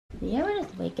Do you ever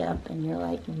just wake up and you're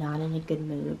like not in a good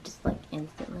mood, just like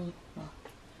instantly? Well,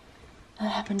 that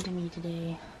happened to me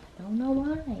today. Don't know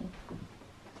why.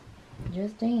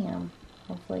 Just am.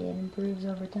 Hopefully it improves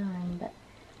over time, but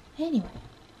anyway.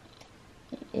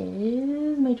 It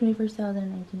is May 21st,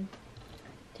 2019.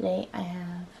 Today I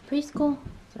have preschool.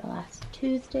 It's our last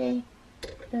Thursday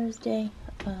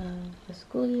of the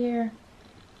school year.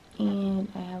 And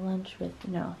I have lunch with,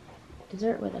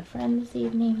 dessert with a friend this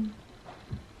evening.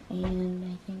 And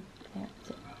I think that's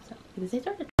it. So, because they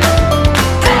started.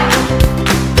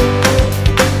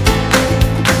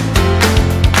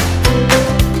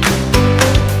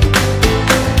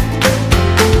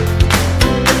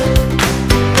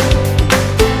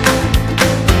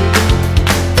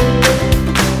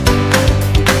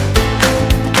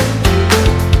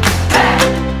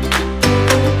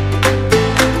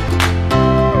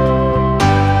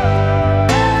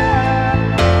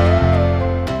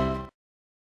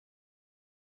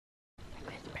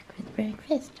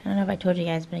 Breakfast. I don't know if I told you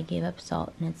guys, but I gave up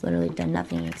salt and it's literally done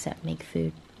nothing except make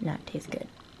food not taste good.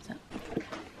 So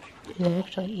I'm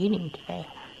actually eating today.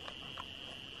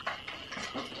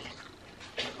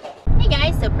 Hey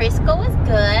guys, so preschool was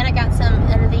good. I got some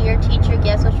end of the year teacher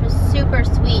gifts, which was super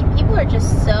sweet. People are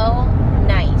just so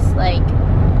nice. Like,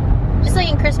 just like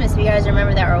in Christmas, if you guys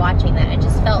remember that we're watching that, I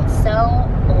just felt so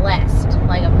blessed,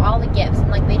 like, of all the gifts. And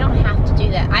like, they don't have to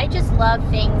do that. I just love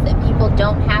things that people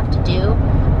don't have to do,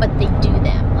 but they do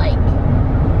them. Like,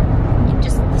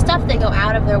 just the stuff they go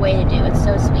out of their way to do. It's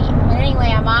so sweet. But anyway,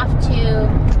 I'm off to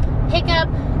pick up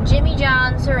Jimmy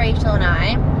John, Sir Rachel, and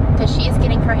I, because she is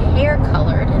getting her hair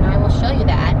colored, and I will show you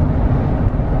that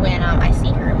when I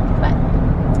see her. But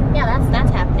yeah,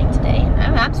 that's happening today,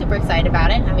 and I'm super excited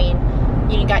about it. I mean,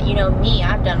 you know me,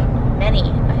 I've done many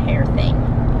a hair thing.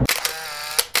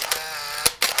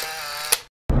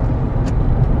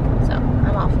 So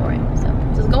I'm all for it. So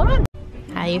what's going on?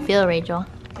 How do you feel, Rachel?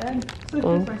 Good.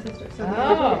 Oh. My sister.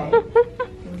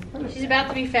 So she's about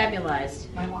to be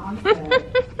fabulized. My mom said.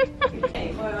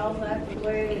 Okay, well, that's the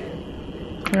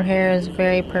way. Her hair is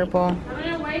very purple. I'm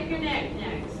gonna wipe your neck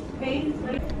next. Okay?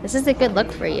 This is a good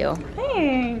look for you.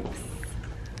 Thanks.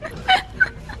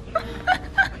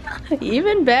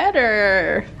 Even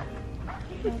better.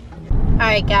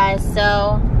 Alright guys,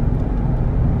 so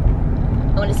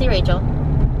I went to see Rachel.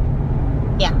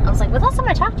 Yeah, I was like, well, last time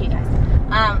I talked to you guys.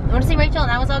 I went to see Rachel and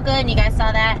that was all good and you guys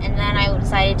saw that, and then I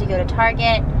decided to go to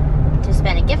Target to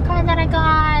spend a gift card that I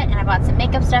got, and I bought some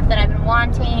makeup stuff that I've been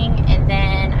wanting, and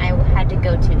then I had to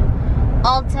go to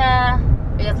Ulta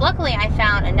because luckily I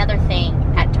found another thing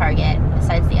at Target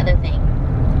besides the other thing.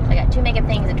 So I got 2 makeup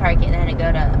things at Target and then I had to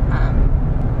go to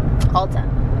Ulta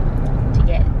to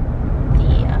get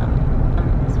the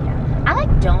so yeah. I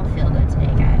like don't feel good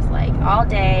today, guys. Like all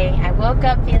day I woke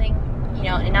up feeling,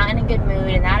 not in a good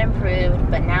mood, and that improved,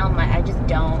 but now I just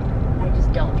don't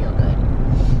feel good.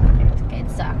 It's okay, it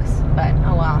sucks, but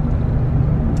oh well.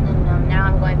 And now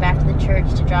I'm going back to the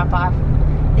church to drop off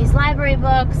these library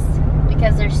books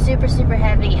because they're super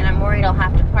heavy, and I'm worried I'll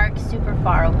have to park super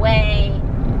far away,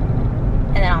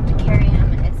 and then I'll have to carry them.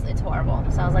 It's horrible.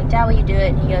 So I was like, Dad, will you do it?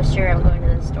 And he goes, sure, I'm going to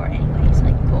the store anyway. He's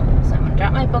like, cool. So I'm gonna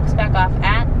drop my books back off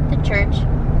at the church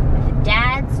with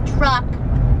Dad's truck.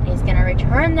 He's gonna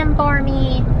return them for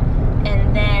me,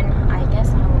 and then I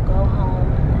guess I will go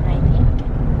home. And I think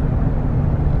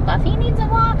Buffy needs a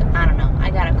walk. I don't know. I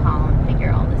gotta call and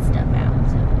figure all this stuff out.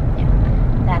 So yeah,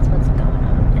 that's what's going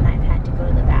on. And I've had to go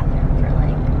to the bathroom for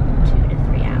like 2 to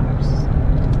 3 hours.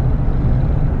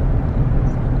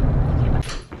 Okay, bye.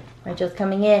 Rachel's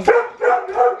coming in.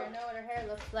 You're gonna know what her hair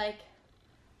looks like.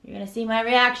 You're gonna see my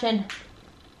reaction.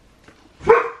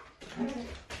 Wait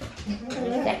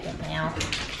a second now.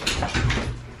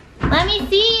 Let me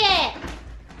see it.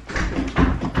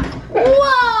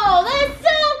 Whoa, that's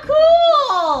so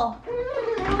cool.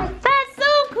 That's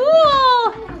so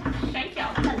cool. Thank you.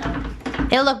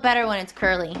 It'll look better when it's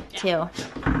curly too.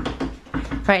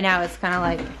 Right now it's kind of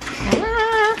like.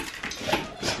 Ah.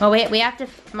 Oh wait, we have to.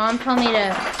 Mom told me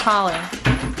to call her.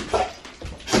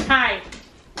 Hi.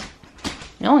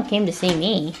 No one came to see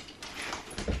me.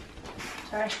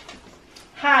 Sorry.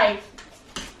 Hi.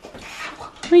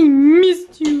 I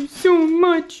missed you so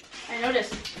much. I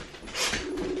noticed.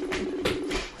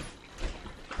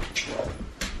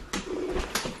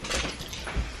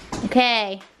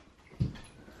 Okay.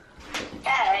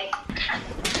 Okay.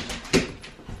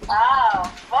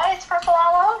 Wow. Why is purple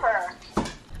all over?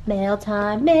 Mail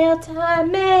time, mail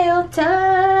time, mail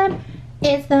time.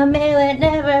 It's the mail that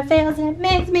never fails. It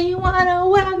makes me wanna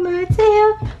wag my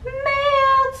tail.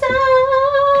 Mail time.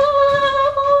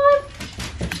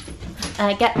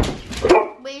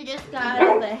 We just got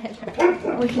the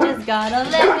letter. We just got a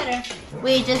letter.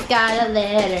 We just got a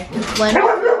letter. Wonder who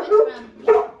it's from. Get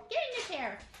in your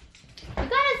chair. You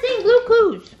gotta sing Blue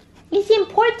Clues. It's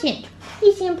important.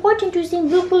 It's important to sing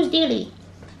Blue Clues daily.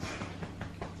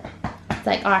 It's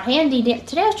like our handy dandy.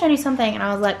 Today I was trying to do something and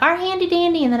I was like, our handy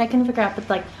dandy, and then I couldn't figure out, but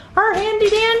like, our handy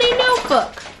dandy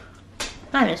notebook.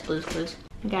 I miss Blue's Clues.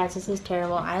 Guys, this is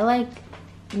terrible. I like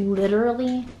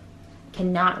literally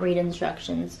cannot read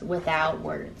instructions without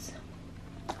words.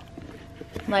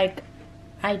 Like,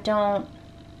 I don't,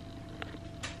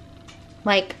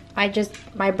 like,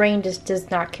 my brain just does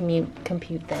not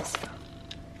compute this.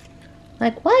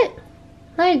 Like, what?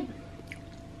 Like, I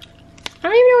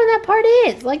don't even know where that part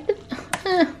is. Like,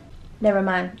 never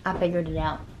mind. I figured it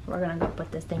out. We're gonna go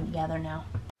put this thing together now.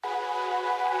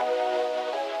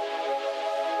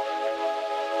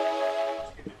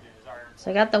 So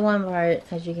I got the one part,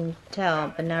 as you can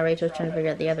tell, but now Rachel's trying to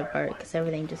figure out the other part because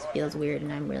everything just feels weird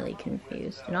and I'm really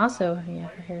confused. And also, yeah,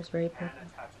 her hair is very purple.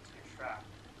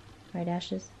 Right,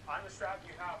 Ashes?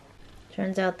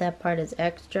 Turns out that part is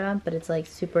extra, but it's like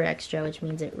super extra, which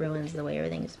means it ruins the way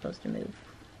everything is supposed to move.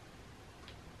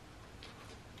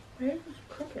 Why is this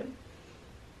crooked?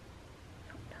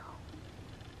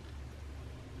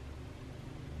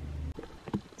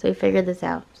 So we figured this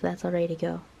out, so that's all ready to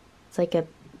go. It's like a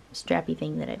strappy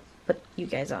thing that I put you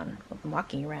guys on while I'm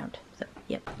walking around. So,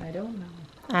 yep. I don't know.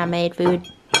 I made food.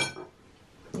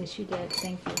 Yes, you did.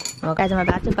 Thank you. Well, guys, I'm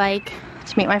about to bike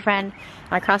to meet my friend.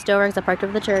 I crossed over because I parked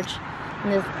over the church.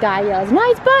 And this guy yells,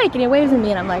 "Nice bike!" And he waves at me,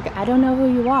 and I'm like, I don't know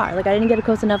who you are. Like, I didn't get a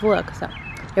close enough look. So,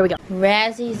 here we go.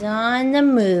 Razzie's on the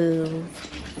move.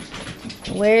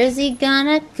 Where's he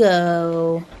gonna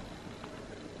go?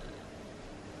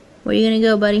 Where you gonna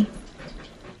go, buddy?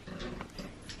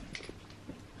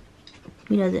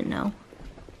 He doesn't know.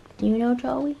 Do you know,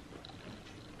 Joey?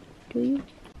 Do you?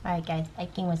 Alright guys,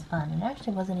 biking was fun. It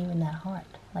actually wasn't even that hard.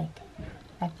 Like,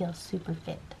 I feel super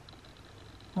fit.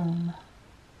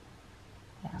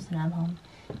 Yeah, so now I'm home.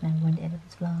 And I'm going to edit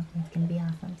this vlog and it's going to be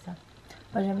awesome. So,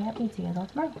 but I'm happy to see you guys all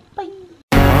tomorrow. Bye!